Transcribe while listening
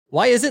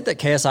Why is it that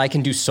KSI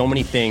can do so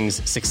many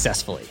things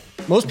successfully?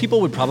 Most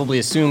people would probably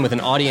assume with an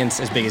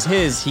audience as big as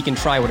his, he can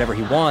try whatever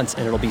he wants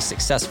and it'll be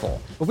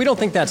successful. But we don't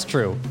think that's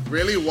true.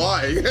 Really?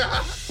 Why?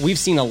 We've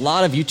seen a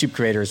lot of YouTube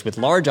creators with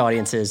large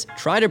audiences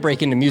try to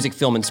break into music,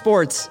 film, and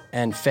sports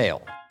and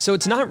fail. So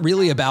it's not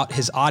really about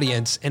his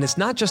audience, and it's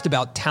not just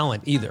about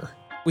talent either.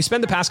 We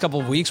spent the past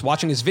couple of weeks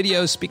watching his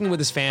videos, speaking with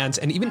his fans,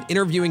 and even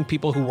interviewing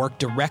people who work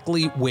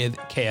directly with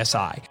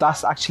KSI.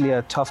 That's actually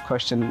a tough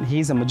question.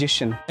 He's a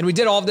magician. And we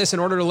did all of this in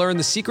order to learn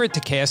the secret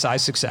to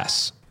KSI's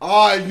success.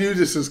 Oh, I knew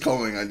this was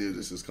coming.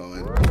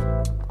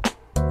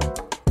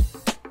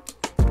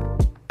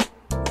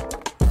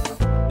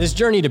 This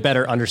journey to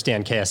better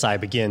understand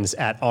KSI begins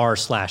at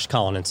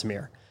r/Colin and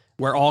Samir,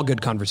 where all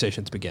good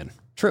conversations begin.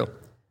 True.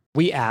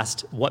 We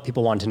asked what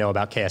people wanted to know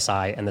about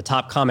KSI, and the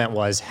top comment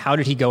was, how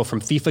did he go from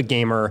FIFA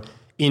gamer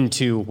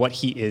into what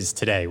he is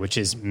today, which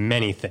is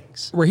many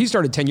things. Where he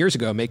started 10 years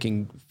ago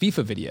making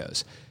FIFA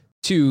videos,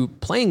 to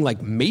playing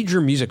like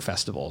major music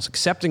festivals,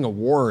 accepting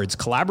awards,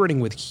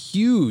 collaborating with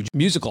huge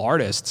musical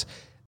artists.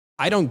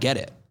 I don't get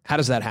it. How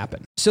does that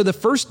happen? So the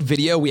first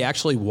video we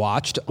actually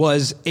watched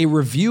was a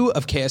review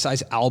of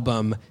KSI's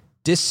album,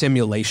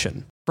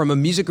 Dissimulation, from a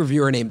music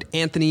reviewer named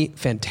Anthony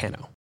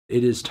Fantano.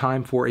 It is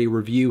time for a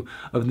review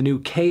of the new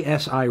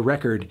KSI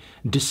record,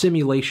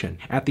 Dissimulation.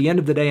 At the end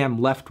of the day,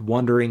 I'm left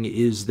wondering,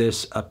 is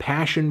this a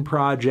passion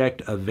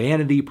project, a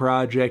vanity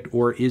project,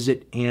 or is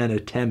it an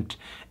attempt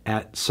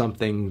at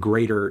something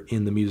greater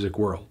in the music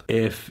world?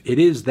 If it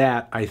is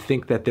that, I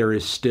think that there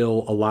is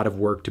still a lot of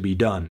work to be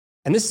done.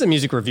 And this is a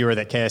music reviewer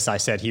that KSI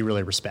said he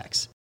really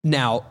respects.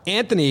 Now,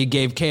 Anthony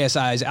gave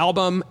KSI's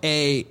album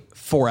a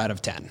 4 out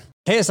of 10.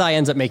 KSI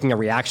ends up making a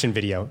reaction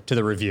video to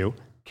the review.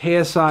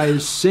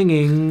 KSI's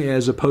singing,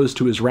 as opposed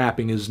to his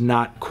rapping, is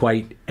not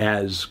quite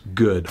as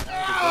good.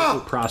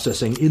 Vocal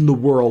processing in the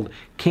world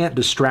can't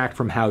distract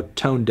from how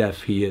tone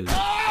deaf he is.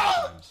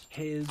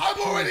 I'm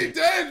already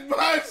dead,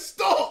 man!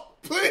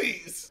 Stop,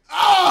 please!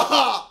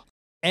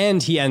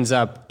 And he ends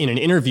up in an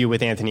interview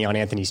with Anthony on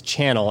Anthony's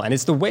channel, and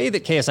it's the way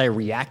that KSI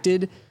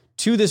reacted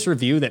to this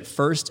review that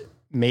first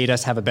made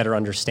us have a better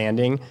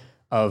understanding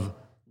of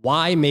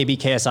why maybe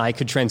KSI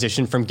could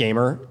transition from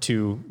gamer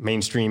to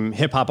mainstream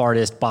hip-hop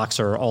artist,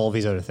 boxer, all of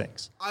these other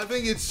things. I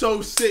think it's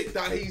so sick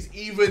that he's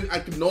even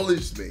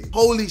acknowledged me.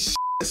 Holy shit,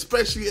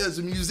 especially as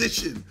a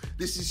musician.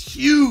 This is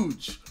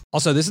huge.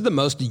 Also, this is the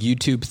most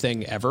YouTube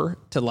thing ever,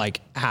 to like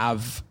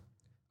have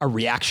a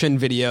reaction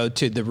video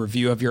to the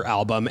review of your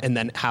album and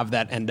then have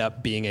that end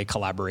up being a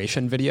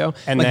collaboration video.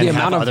 And like then the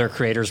have other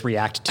creators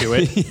react to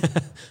it. Yeah.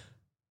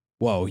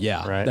 Whoa,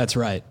 yeah, right? That's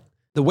right.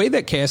 The way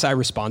that KSI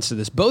responds to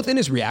this, both in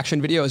his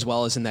reaction video as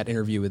well as in that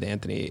interview with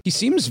Anthony, he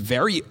seems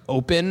very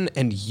open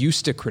and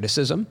used to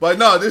criticism. But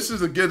no, this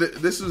was a good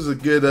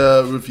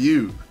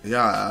review.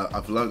 Yeah,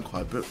 I've learned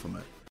quite a bit from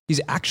it.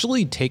 He's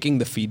actually taking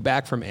the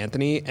feedback from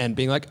Anthony and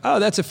being like, oh,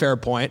 that's a fair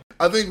point.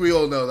 I think we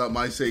all know that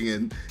my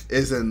singing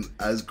isn't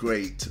as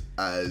great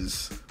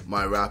as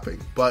my rapping.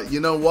 But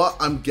you know what?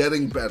 I'm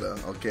getting better,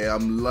 okay?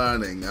 I'm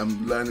learning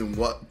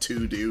what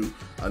to do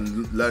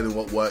and learning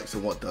what works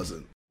and what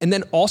doesn't. And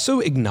then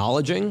also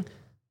acknowledging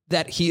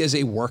that he is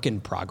a work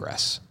in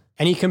progress.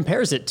 And he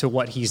compares it to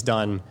what he's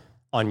done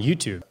on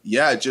YouTube.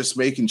 Yeah, just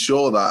making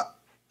sure that,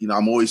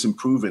 I'm always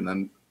improving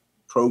and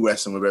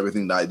progressing with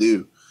everything that I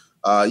do.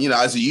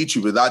 As a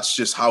YouTuber, that's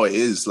just how it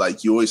is.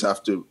 Like, you always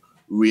have to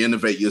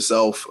re-innovate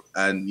yourself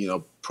and,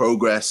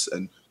 progress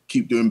and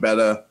keep doing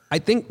better. I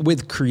think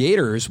with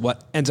creators,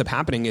 what ends up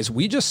happening is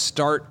we just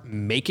start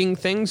making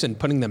things and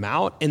putting them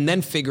out and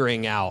then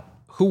figuring out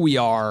who we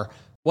are,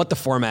 what the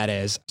format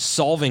is,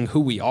 solving who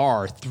we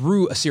are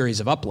through a series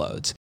of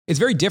uploads. It's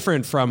very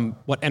different from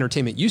what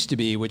entertainment used to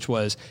be, which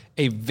was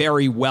a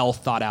very well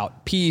thought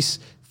out piece,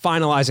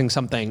 finalizing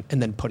something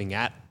and then putting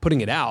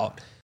it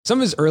out. Some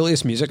of his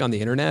earliest music on the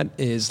internet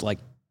is like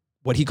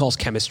what he calls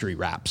chemistry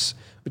raps,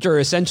 which are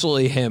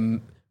essentially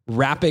him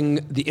rapping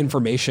the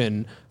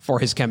information for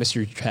his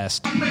chemistry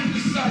test.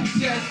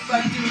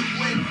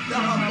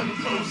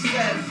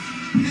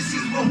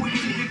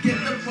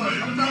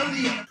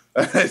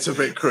 It's a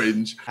bit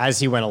cringe. As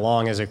he went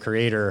along as a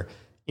creator,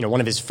 one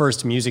of his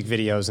first music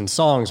videos and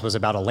songs was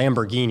about a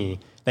Lamborghini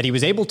that he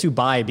was able to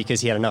buy because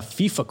he had enough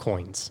FIFA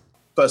coins.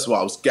 First of all,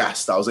 I was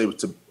gassed. I was able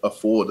to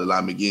afford a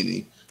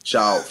Lamborghini.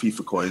 Shout out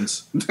FIFA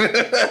coins.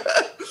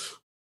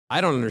 I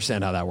don't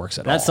understand how that works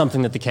at all. That's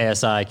something that the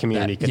KSI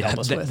community could help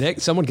us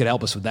with. Someone could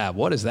help us with that.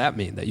 What does that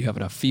mean, that you have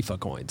enough FIFA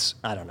coins?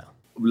 I don't know.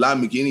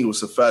 Lamborghini was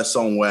the first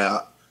song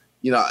where,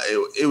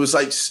 it was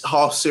like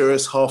half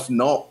serious, half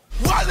not.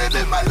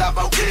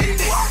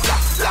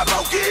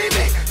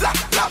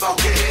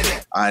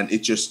 And it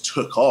just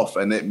took off,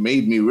 and it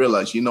made me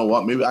realize, you know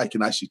what, maybe I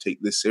can actually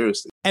take this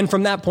seriously. And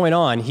from that point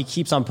on, he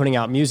keeps on putting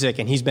out music,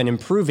 and he's been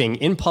improving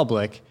in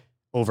public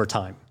over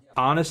time.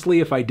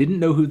 Honestly, if I didn't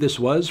know who this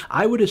was,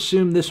 I would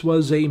assume this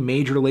was a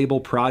major label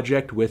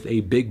project with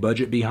a big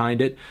budget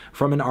behind it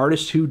from an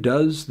artist who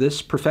does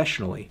this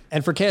professionally.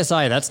 And for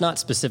KSI, that's not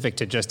specific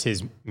to just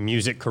his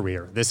music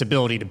career, this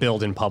ability to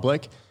build in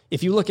public.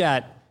 If you look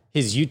at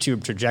his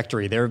YouTube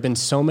trajectory, there have been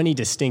so many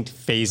distinct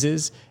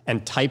phases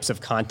and types of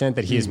content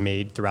that he has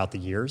made throughout the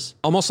years.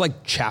 Almost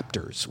like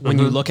chapters when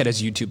you look at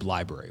his YouTube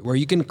library, where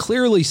you can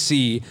clearly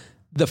see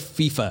the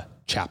FIFA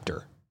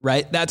chapter,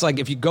 right? That's like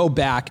if you go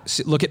back,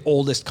 look at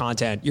oldest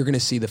content, you're going to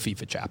see the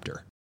FIFA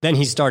chapter. Then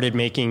he started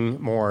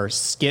making more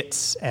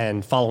skits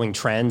and following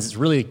trends. It's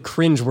really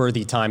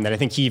cringeworthy time that I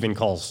think he even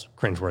calls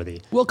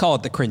cringeworthy. We'll call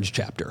it the cringe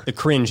chapter. The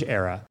cringe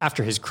era.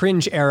 After his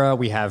cringe era,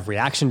 we have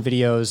reaction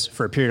videos.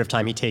 For a period of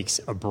time, he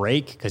takes a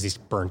break because he's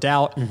burnt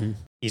out.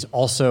 He's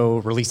also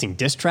releasing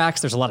diss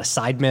tracks. There's a lot of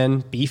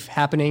Sidemen beef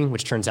happening,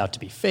 which turns out to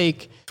be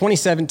fake.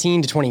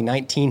 2017 to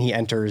 2019, he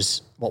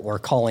enters what we're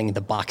calling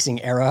the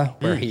boxing era,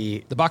 where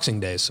the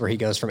boxing days, where he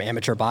goes from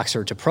amateur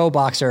boxer to pro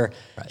boxer.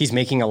 Right. He's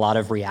making a lot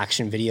of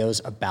reaction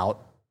videos about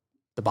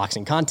the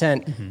boxing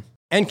content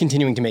and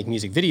continuing to make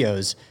music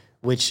videos,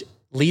 which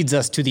leads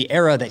us to the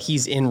era that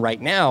he's in right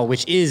now,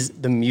 which is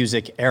the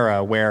music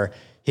era, where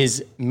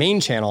his main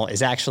channel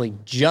is actually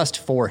just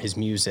for his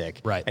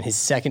music. Right. And his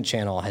second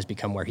channel has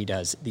become where he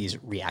does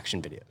these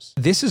reaction videos.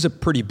 This is a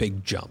pretty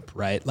big jump,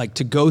 right? Like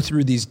to go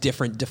through these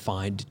different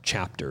defined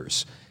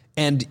chapters.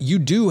 And you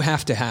do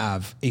have to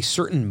have a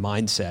certain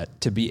mindset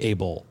to be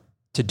able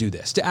to do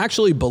this, to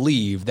actually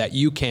believe that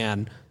you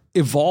can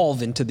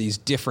evolve into these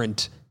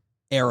different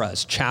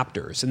eras,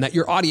 chapters, and that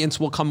your audience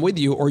will come with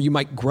you, or you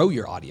might grow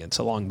your audience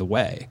along the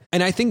way.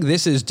 And I think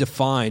this is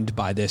defined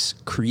by this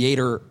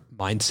creator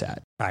mindset.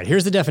 All right,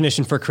 here's the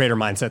definition for creator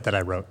mindset that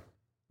I wrote.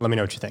 Let me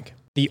know what you think.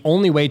 The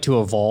only way to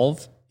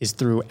evolve is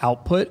through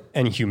output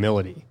and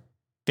humility.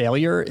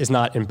 Failure is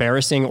not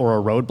embarrassing or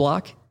a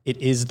roadblock. It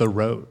is the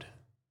road.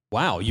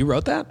 Wow, you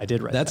wrote that? I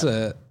did write that. That's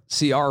a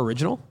CR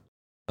original?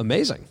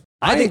 Amazing.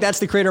 I think that's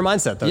the creator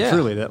mindset, though,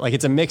 truly. That like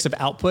it's a mix of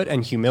output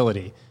and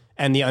humility,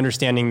 and the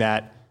understanding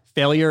that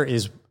failure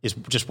is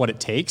just what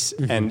it takes,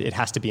 and it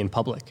has to be in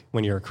public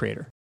when you're a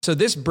creator. So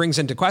this brings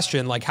into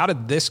question, like, how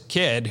did this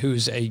kid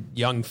who's a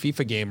young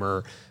FIFA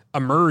gamer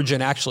emerge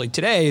and actually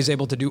today is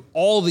able to do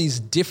all these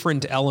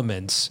different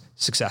elements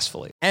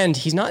successfully? And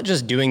he's not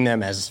just doing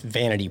them as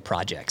vanity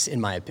projects, in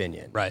my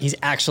opinion. Right. He's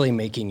actually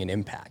making an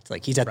impact.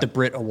 Like he's at the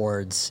Brit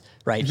Awards,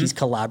 right? He's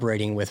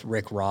collaborating with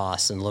Rick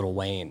Ross and Lil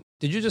Wayne.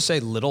 Did you just say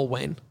Little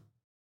Wayne?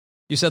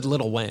 You said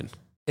Little Wayne.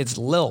 It's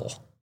Lil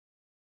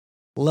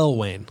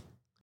Wayne.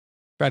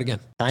 Try it again.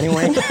 Tiny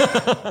Wayne.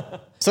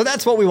 So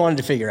that's what we wanted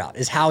to figure out,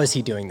 is how is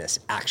he doing this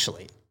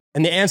actually?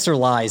 And the answer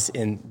lies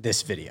in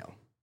this video.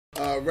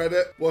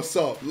 Reddit, what's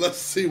up? Let's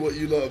see what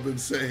you lot have been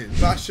saying.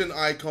 Fashion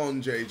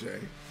icon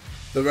JJ.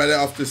 The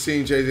Reddit after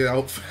seeing JJ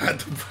outfit at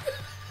the...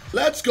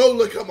 Let's go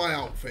look at my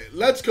outfit.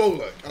 Let's go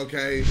look,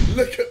 okay?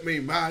 Look at me,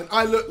 man.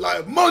 I look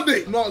like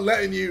money. I'm not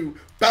letting you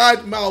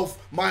badmouth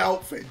my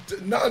outfit.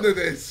 None of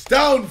this.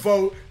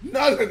 Downvote.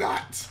 None of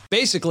that.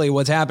 Basically,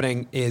 what's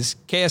happening is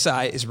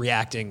KSI is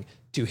reacting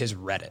to his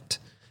Reddit.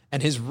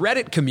 And his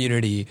Reddit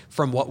community,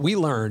 from what we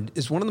learned,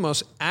 is one of the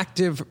most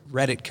active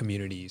Reddit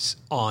communities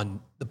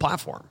on the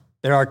platform.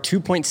 There are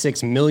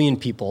 2.6 million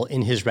people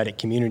in his Reddit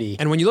community.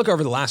 And when you look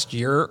over the last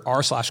year,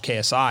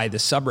 r/KSI, the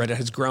subreddit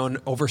has grown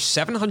over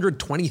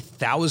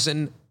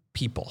 720,000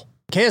 people.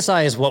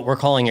 KSI is what we're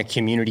calling a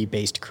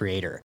community-based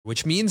creator.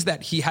 Which means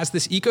that he has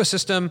this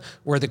ecosystem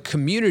where the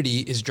community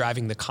is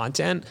driving the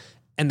content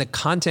and the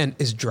content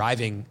is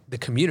driving the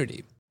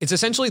community. It's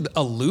essentially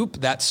a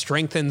loop that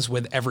strengthens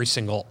with every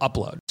single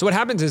upload. So what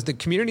happens is the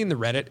community in the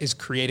Reddit is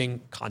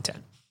creating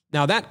content.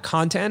 Now that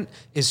content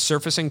is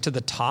surfacing to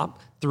the top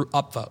through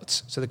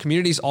upvotes. So the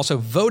community is also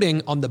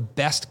voting on the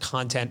best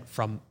content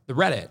from the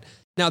Reddit.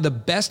 Now the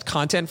best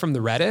content from the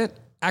Reddit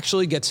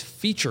actually gets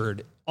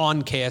featured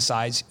on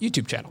KSI's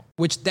YouTube channel,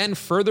 which then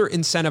further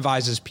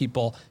incentivizes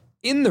people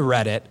in the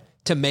Reddit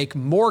to make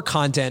more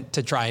content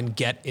to try and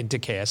get into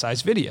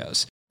KSI's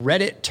videos.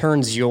 Reddit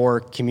turns your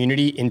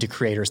community into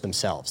creators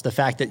themselves. The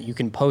fact that you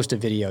can post a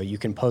video, you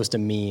can post a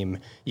meme,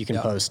 you can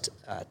post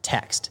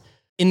text.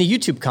 In the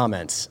YouTube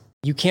comments,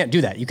 you can't do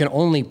that. You can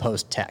only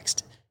post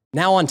text.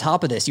 Now on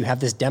top of this, you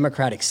have this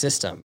democratic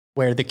system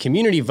where the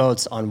community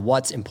votes on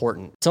what's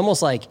important. It's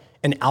almost like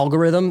an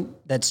algorithm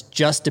that's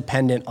just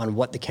dependent on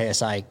what the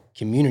KSI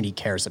community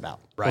cares about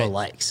or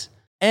likes.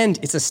 And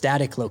it's a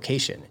static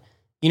location.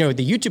 You know,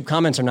 the YouTube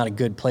comments are not a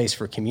good place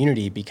for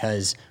community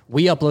because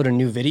we upload a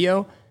new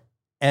video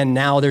and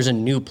now there's a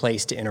new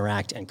place to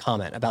interact and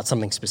comment about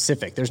something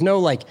specific. There's no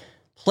like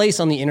place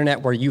on the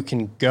internet where you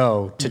can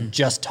go to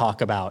just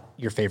talk about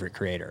your favorite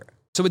creator.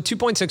 So with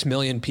 2.6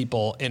 million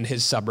people in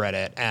his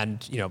subreddit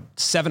and,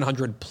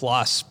 700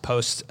 plus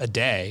posts a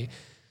day,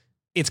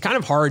 it's kind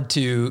of hard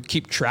to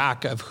keep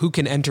track of who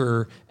can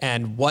enter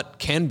and what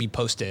can be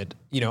posted,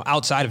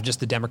 outside of just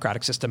the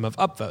democratic system of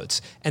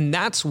upvotes. And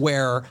that's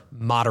where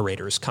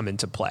moderators come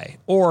into play,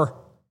 or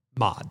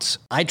mods.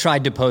 I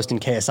tried to post in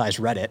KSI's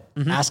Reddit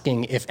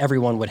asking if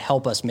everyone would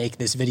help us make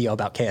this video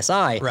about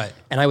KSI. Right.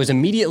 And I was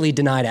immediately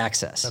denied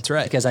access. That's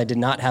right. Because I did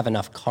not have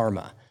enough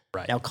karma.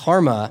 Right. Now,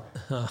 karma,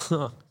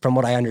 from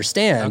what I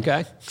understand,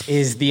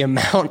 is the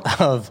amount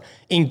of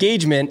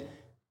engagement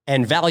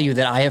and value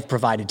that I have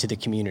provided to the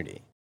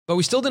community. But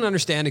we still didn't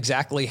understand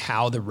exactly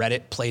how the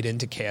Reddit played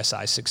into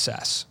KSI's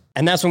success.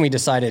 And that's when we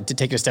decided to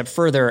take it a step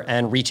further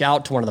and reach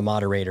out to one of the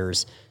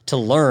moderators to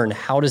learn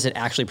how does it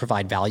actually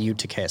provide value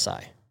to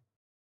KSI.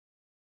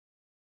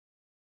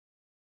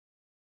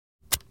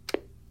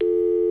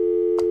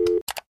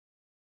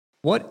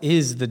 What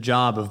is the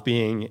job of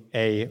being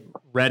a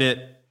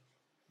Reddit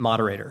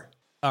moderator?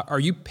 Are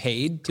you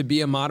paid to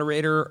be a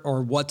moderator,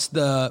 or what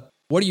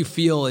do you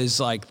feel is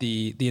like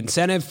the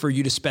incentive for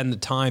you to spend the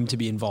time to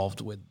be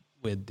involved with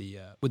the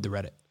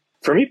Reddit?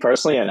 For me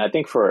personally, and I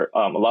think for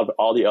a lot of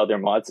all the other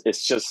mods,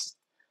 it's just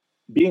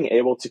being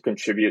able to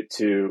contribute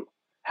to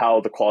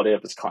how the quality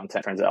of his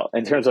content turns out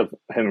in terms of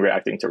him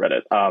reacting to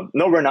Reddit.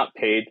 No, we're not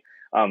paid.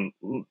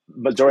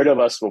 Majority of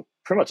us, well,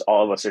 pretty much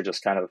all of us are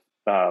just kind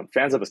of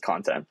fans of his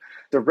content.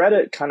 The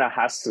Reddit kind of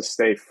has to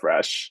stay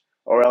fresh,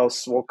 or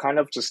else we'll kind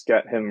of just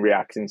get him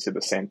reacting to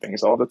the same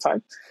things all the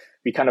time.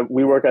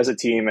 We work as a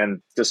team,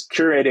 and just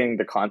curating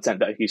the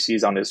content that he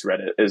sees on his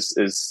Reddit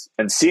is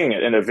and seeing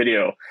it in a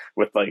video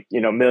with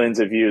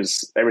millions of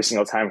views every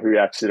single time he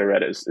reacts to the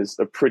Reddit is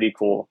a pretty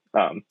cool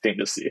thing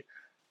to see.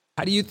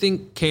 How do you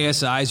think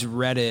KSI's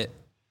Reddit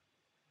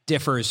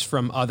differs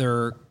from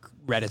other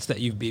Reddits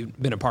that you've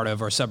been a part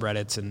of, or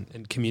subreddits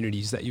and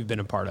communities that you've been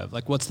a part of?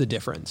 Like, what's the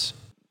difference?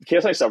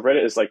 KSI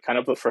subreddit is kind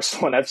of the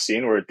first one I've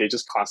seen where they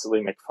just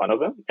constantly make fun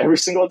of him every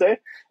single day,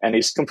 and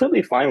he's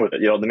completely fine with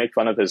it. They make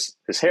fun of his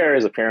hair,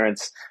 his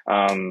appearance,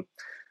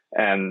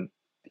 and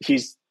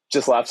he's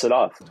just laughs it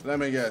off. Let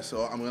me guess.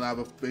 So I'm gonna have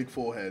a big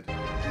forehead.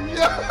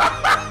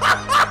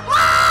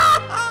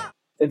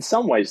 In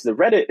some ways, the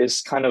Reddit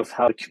is kind of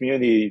how the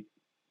community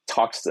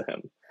talks to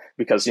him,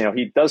 because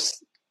he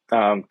does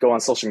go on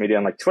social media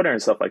and Twitter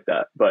and stuff like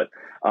that, but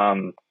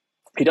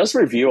he does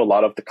review a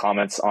lot of the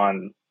comments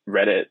on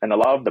Reddit and a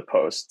lot of the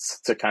posts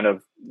to kind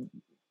of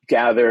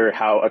gather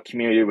how a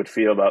community would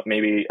feel about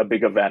maybe a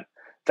big event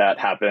that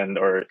happened,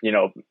 or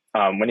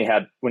when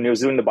he was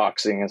doing the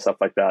boxing and stuff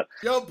like that.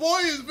 Your boy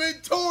is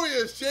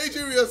victorious,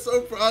 JJ. We are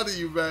so proud of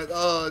you, man.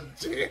 Oh,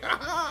 gee.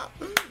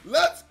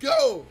 Let's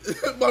go.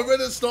 My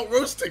Reddit's not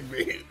roasting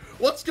me.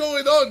 What's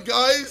going on,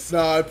 guys?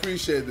 I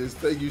appreciate this.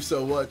 Thank you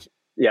so much.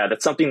 Yeah,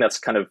 that's something that's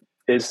kind of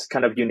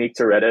unique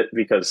to Reddit,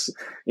 because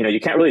you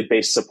can't really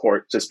base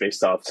support just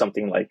based off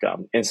something like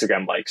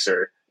Instagram likes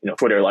or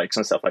Twitter likes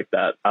and stuff like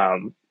that.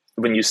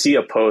 When you see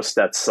a post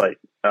that's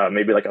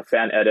maybe a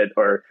fan edit,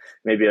 or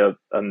maybe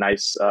a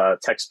nice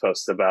text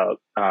post about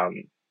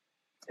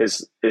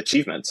his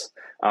achievements,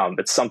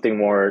 it's something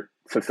more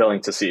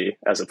fulfilling to see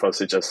as opposed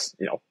to just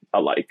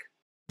a like.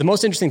 The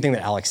most interesting thing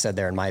that Alex said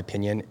there, in my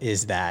opinion,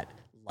 is that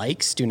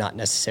likes do not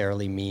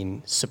necessarily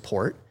mean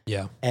support.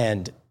 Yeah.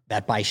 And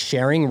that by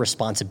sharing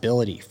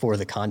responsibility for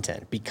the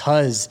content,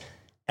 because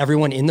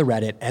everyone in the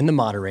Reddit and the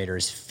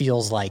moderators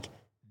feels like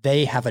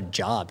they have a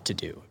job to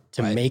do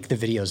to make the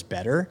videos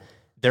better,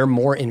 they're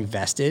more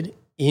invested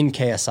in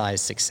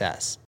KSI's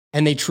success.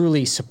 And they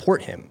truly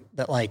support him.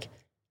 That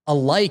a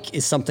like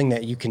is something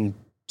that you can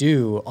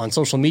do on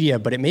social media,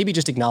 but it maybe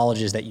just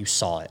acknowledges that you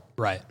saw it.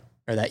 Right.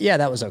 Or that, yeah,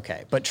 that was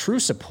okay. But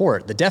true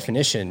support, the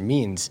definition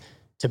means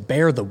to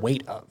bear the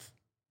weight of.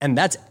 And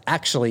that's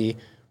actually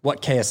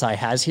what KSI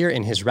has here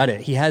in his Reddit.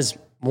 He has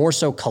more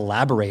so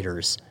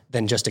collaborators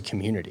than just a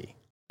community.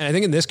 And I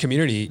think in this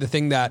community, the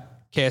thing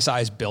that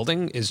KSI is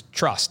building is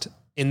trust.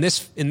 In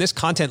this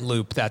content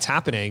loop that's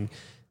happening,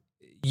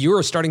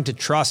 you're starting to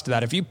trust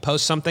that if you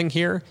post something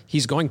here,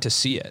 he's going to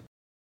see it.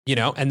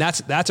 And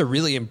that's a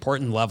really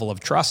important level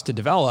of trust to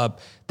develop,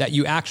 that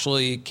you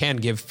actually can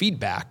give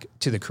feedback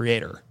to the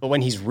creator. But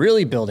when he's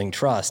really building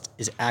trust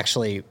is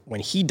actually when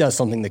he does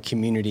something the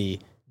community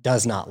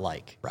does not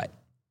like. Right.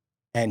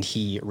 And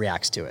he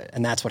reacts to it.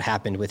 And that's what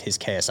happened with his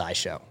KSI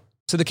show.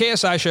 So the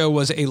KSI show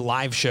was a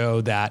live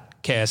show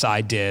that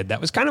KSI did that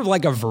was kind of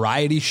like a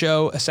variety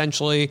show,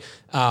 essentially.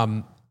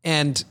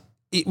 And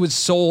it was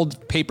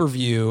sold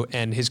pay-per-view,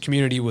 and his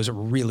community was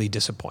really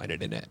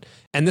disappointed in it.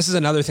 And this is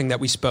another thing that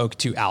we spoke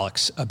to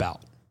Alex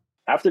about.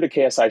 After the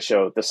KSI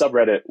show, the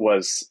subreddit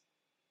was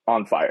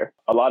on fire.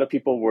 A lot of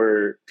people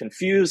were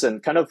confused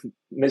and kind of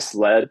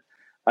misled,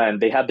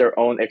 and they had their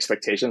own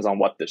expectations on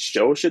what the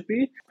show should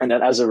be. And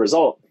then as a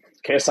result,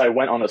 KSI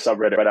went on the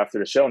subreddit right after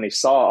the show, and he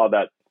saw all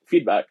that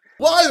feedback.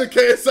 Why the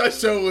KSI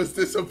show was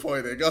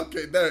disappointing.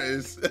 Okay, there it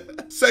is.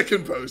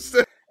 Second post.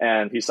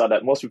 And he saw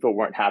that most people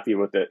weren't happy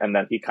with it. And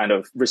then he kind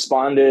of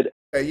responded.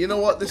 Hey, you know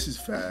what? This is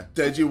fair.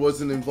 Deji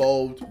wasn't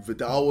involved.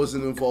 Vidal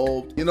wasn't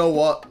involved. You know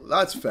what?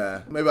 That's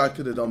fair. Maybe I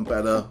could have done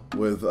better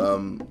with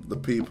the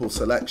people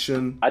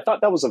selection. I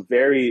thought that was a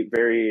very,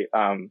 very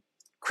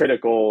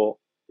critical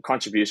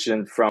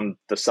contribution from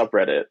the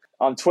subreddit.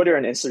 On Twitter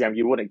and Instagram,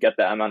 you wouldn't get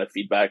that amount of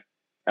feedback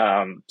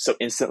so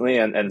instantly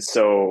and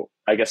so,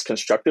 I guess,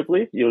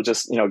 constructively. You'll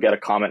just, get a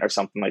comment or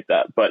something like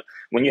that. But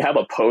when you have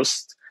a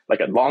post, like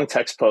a long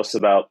text post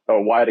about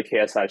why the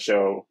KSI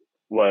show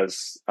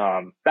was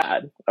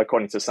bad,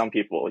 according to some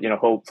people,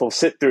 he'll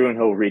sit through and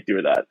he'll read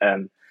through that.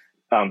 And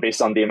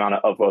based on the amount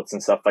of upvotes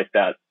and stuff like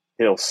that,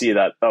 he'll see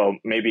that,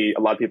 maybe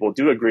a lot of people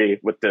do agree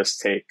with this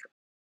take.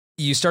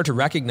 you start to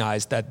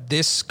recognize that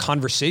this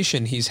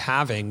conversation he's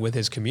having with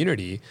his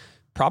community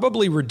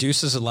probably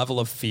reduces a level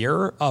of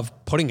fear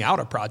of putting out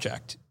a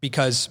project,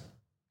 because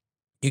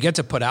you get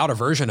to put out a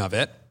version of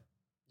it.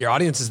 Your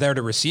audience is there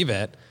to receive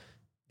it.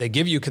 They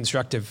give you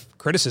constructive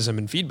criticism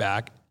and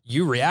feedback.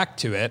 You react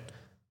to it,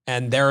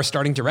 and they're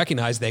starting to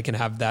recognize they can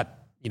have that,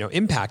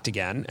 impact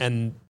again.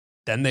 And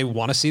then they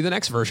want to see the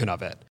next version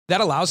of it.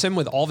 That allows him,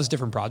 with all of his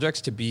different projects,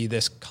 to be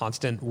this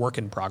constant work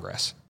in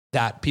progress,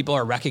 that people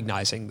are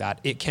recognizing that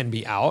it can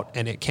be out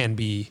and it can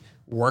be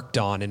worked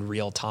on in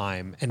real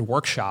time and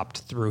workshopped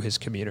through his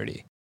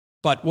community.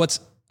 But what's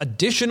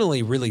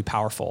additionally really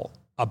powerful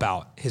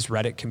about his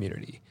Reddit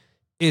community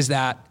is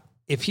that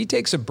if he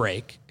takes a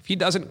break, if he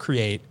doesn't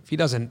create, if he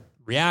doesn't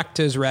react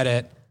to his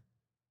Reddit,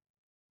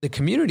 the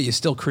community is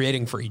still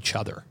creating for each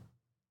other.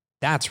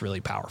 That's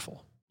really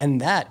powerful. And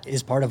that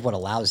is part of what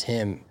allows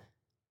him,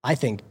 I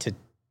think, to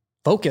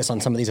focus on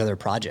some of these other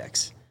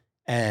projects.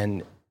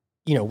 And,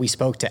 we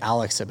spoke to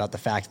Alex about the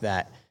fact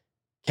that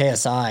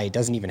KSI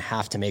doesn't even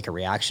have to make a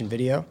reaction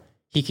video.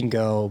 He can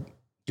go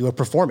do a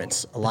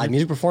performance, a live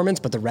music performance,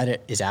 but the Reddit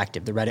is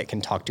active. The Reddit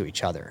can talk to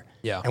each other.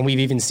 Yeah. And we've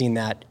even seen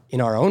that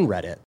in our own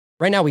Reddit.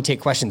 Right now, we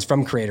take questions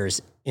from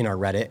creators in our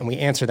Reddit and we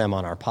answer them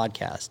on our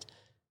podcast.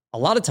 A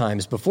lot of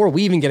times, before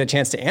we even get a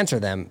chance to answer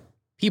them,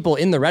 people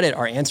in the Reddit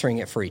are answering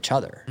it for each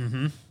other.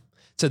 Mm-hmm.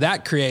 So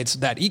that creates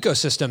that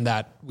ecosystem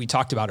that we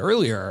talked about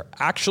earlier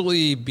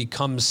actually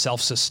becomes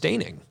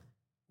self-sustaining,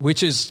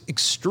 which is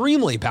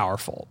extremely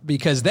powerful,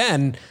 because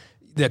then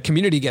the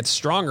community gets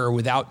stronger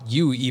without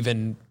you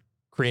even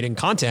creating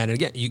content.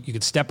 And again, you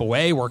could step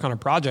away, work on a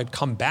project,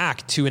 come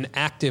back to an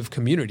active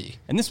community.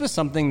 And this was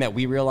something that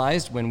we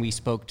realized when we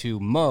spoke to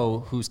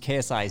Mo, who's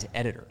KSI's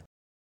editor.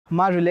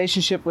 My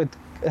relationship with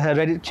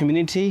Reddit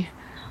community,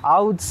 I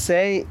would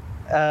say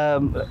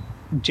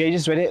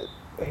JJ's Reddit,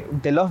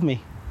 they love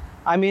me.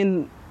 I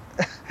mean,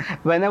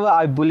 whenever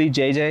I bully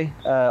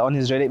JJ on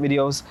his Reddit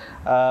videos,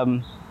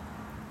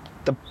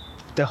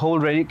 the whole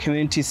Reddit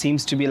community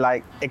seems to be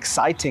like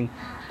exciting.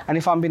 And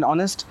if I'm being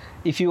honest,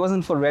 if it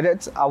wasn't for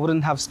Reddit, I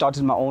wouldn't have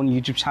started my own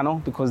YouTube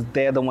channel, because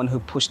they're the one who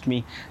pushed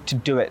me to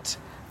do it.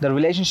 The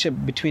relationship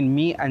between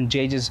me and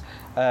JJ's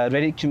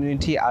Reddit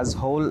community as a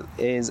whole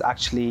is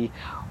actually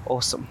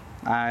awesome.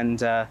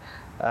 And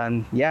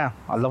yeah,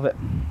 I love it.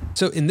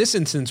 So in this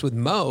instance with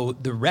Mo,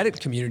 the Reddit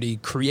community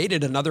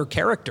created another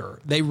character.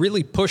 They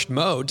really pushed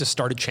Mo to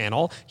start a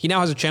channel. He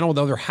now has a channel with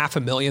over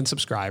 500,000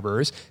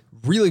 subscribers,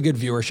 really good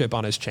viewership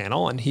on his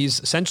channel, and he's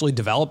essentially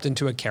developed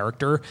into a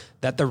character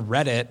that the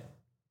Reddit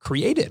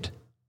created.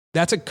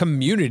 That's a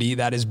community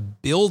that is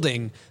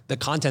building the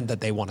content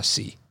that they want to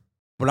see.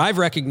 What I've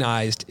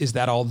recognized is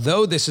that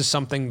although this is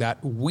something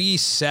that we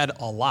said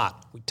a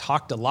lot, we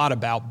talked a lot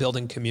about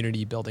building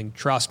community, building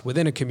trust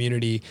within a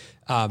community,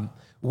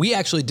 we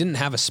actually didn't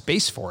have a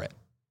space for it.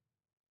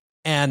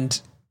 And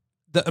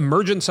the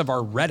emergence of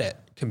our Reddit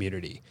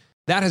community,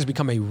 that has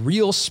become a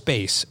real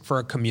space for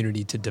a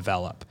community to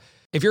develop.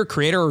 If you're a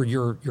creator or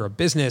you're a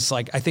business,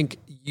 I think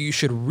you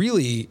should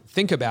really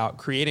think about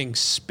creating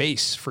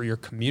space for your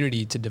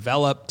community to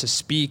develop, to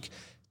speak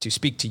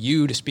to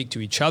you, to speak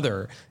to each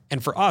other.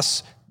 And for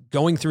us,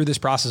 going through this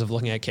process of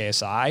looking at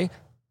KSI,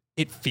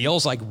 it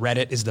feels like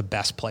Reddit is the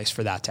best place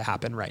for that to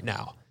happen right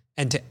now.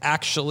 And to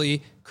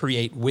actually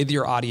create with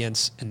your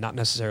audience and not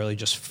necessarily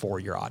just for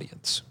your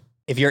audience.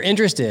 If you're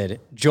interested,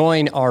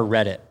 join our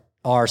Reddit,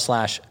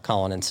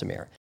 r/Colin and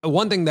Samir.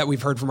 One thing that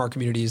we've heard from our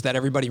community is that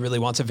everybody really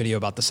wants a video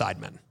about the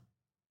Sidemen.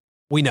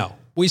 We know,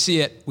 we see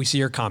it, we see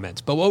your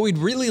comments. But what we'd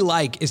really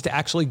like is to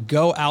actually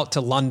go out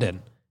to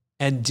London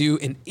and do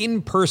an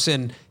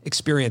in-person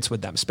experience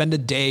with them, spend a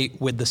day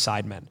with the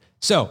Sidemen.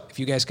 So if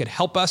you guys could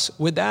help us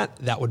with that,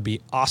 that would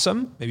be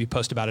awesome. Maybe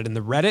post about it in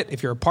the Reddit.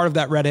 If you're a part of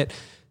that Reddit,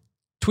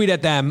 tweet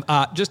at them,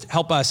 just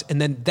help us. And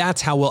then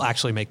that's how we'll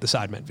actually make the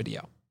Sidemen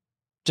video,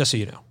 just so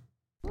you know.